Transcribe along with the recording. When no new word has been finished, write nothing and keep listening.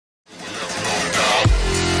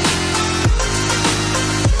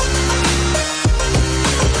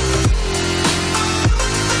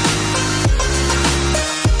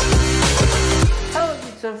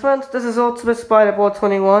everyone, this is Ultimate Spider Boy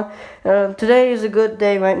 21. Today is a good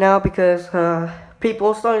day right now because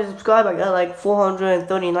people started to subscribe. I got like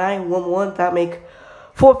 439, 1 that make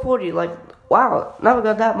 440. Like, wow, never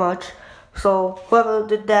got that much. So whoever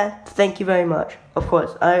did that, thank you very much. Of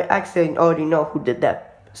course, I actually already know who did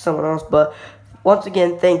that, someone else. But once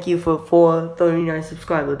again, thank you for 439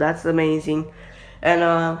 subscribers. That's amazing.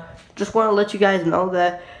 And just want to let you guys know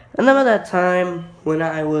that I remember that time when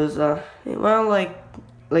I was around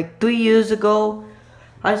like 3 years ago.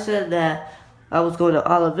 I said that I was going to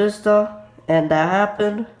Ala Vista, and that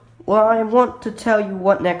happened. Well, I want to tell you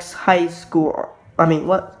what next next school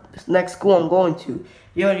I'm going to.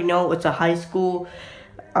 You already know it's a high school.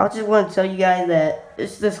 I just want to tell you guys that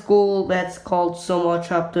it's the school that's called Somewhat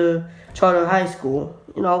Charter High School.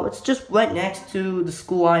 You know, it's just right next to the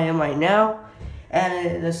school I am right now.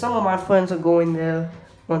 And some of my friends are going there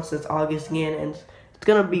once it's August again, and it's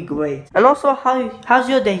gonna be great. And also, how's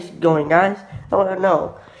your day going, guys? I wanna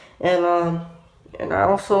know. And I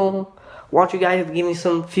also want you guys to give me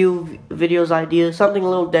some few videos ideas, something a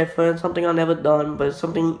little different, something I've never done, but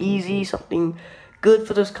something easy, something good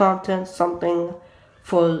for this content, something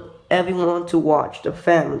for everyone to watch, the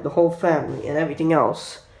family, the whole family, and everything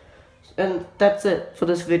else. And that's it for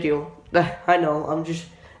this video. I know, I'm just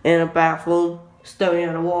in a bathroom, staring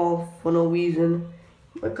at a wall for no reason,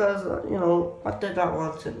 because you know, I did that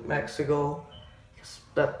once in Mexico.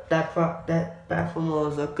 That bathroom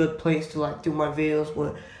was a good place to like do my videos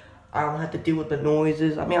where I don't have to deal with the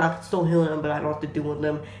noises. I mean, I can still hear them, but I don't have to deal with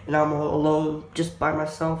them, and I'm all alone, just by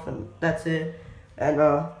myself, and that's it. And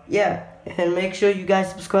yeah, and make sure you guys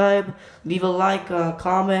subscribe, leave a like,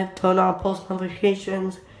 comment, turn on post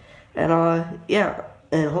notifications, and yeah,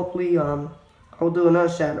 and hopefully I'll do another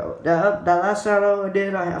shadow. That last shadow I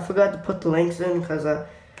did, I forgot to put the links in because I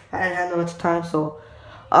hadn't had much time, so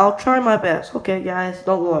I'll try my best. Okay, guys,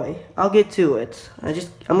 don't worry. I'll get to it.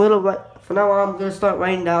 For now on, I'm gonna start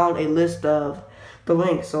writing down a list of the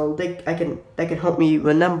links so they can help me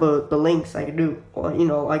remember the links I can do, or you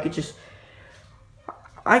know, I could just.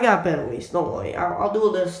 I got better ways. Don't worry. I'll do a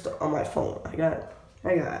list on my phone. I got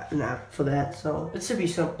an app for that, so it should be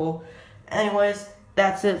simple. Anyways,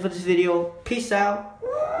 that's it for this video. Peace out.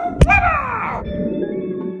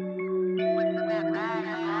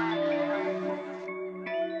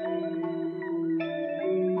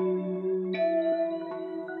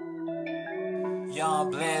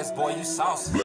 Young Blast, boy, you saucy.